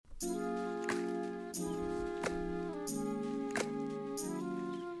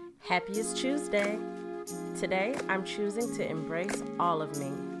Happiest Tuesday! Today, I'm choosing to embrace all of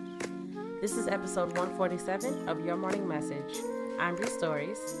me. This is episode 147 of Your Morning Message. I'm Bree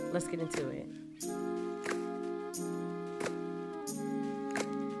Stories. Let's get into it.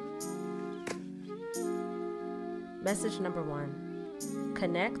 Message number 1.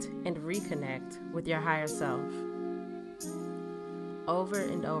 Connect and reconnect with your higher self. Over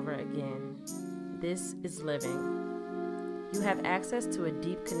and over again, this is living. You have access to a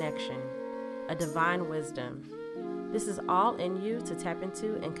deep connection, a divine wisdom. This is all in you to tap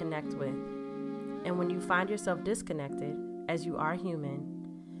into and connect with. And when you find yourself disconnected, as you are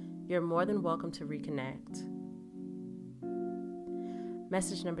human, you're more than welcome to reconnect.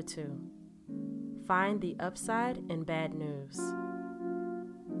 Message number 2. Find the upside in bad news.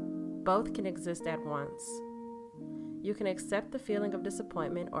 Both can exist at once. You can accept the feeling of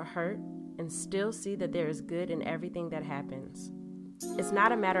disappointment or hurt and still see that there is good in everything that happens. It's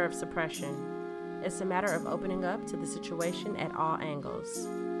not a matter of suppression. It's a matter of opening up to the situation at all angles.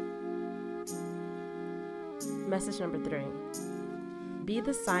 Message number 3. Be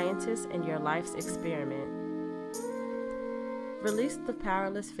the scientist in your life's experiment. Release the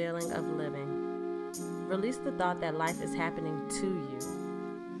powerless feeling of living. Release the thought that life is happening to you.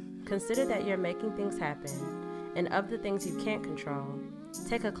 Consider that you're making things happen, and of the things you can't control,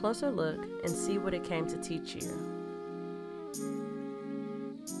 take a closer look and see what it came to teach you.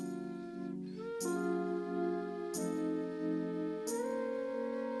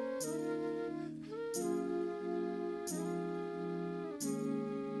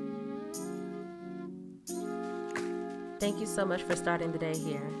 Thank you so much for starting the day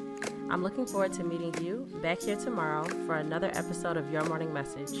here. I'm looking forward to meeting you back here tomorrow for another episode of Your Morning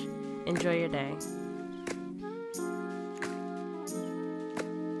Message. Enjoy your day.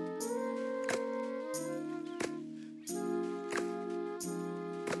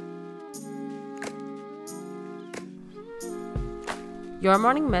 Your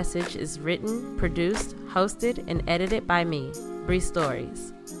Morning Message is written, produced, hosted, and edited by me, Bree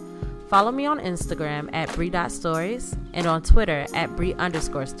Stories. Follow me on Instagram at Bree.stories and on Twitter at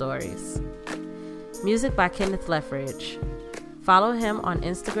Bree_stories. Music by Kenneth Leffridge. Follow him on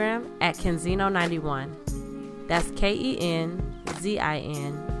Instagram at Kenzino91. That's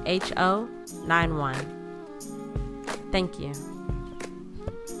KENZINHO91. Thank you.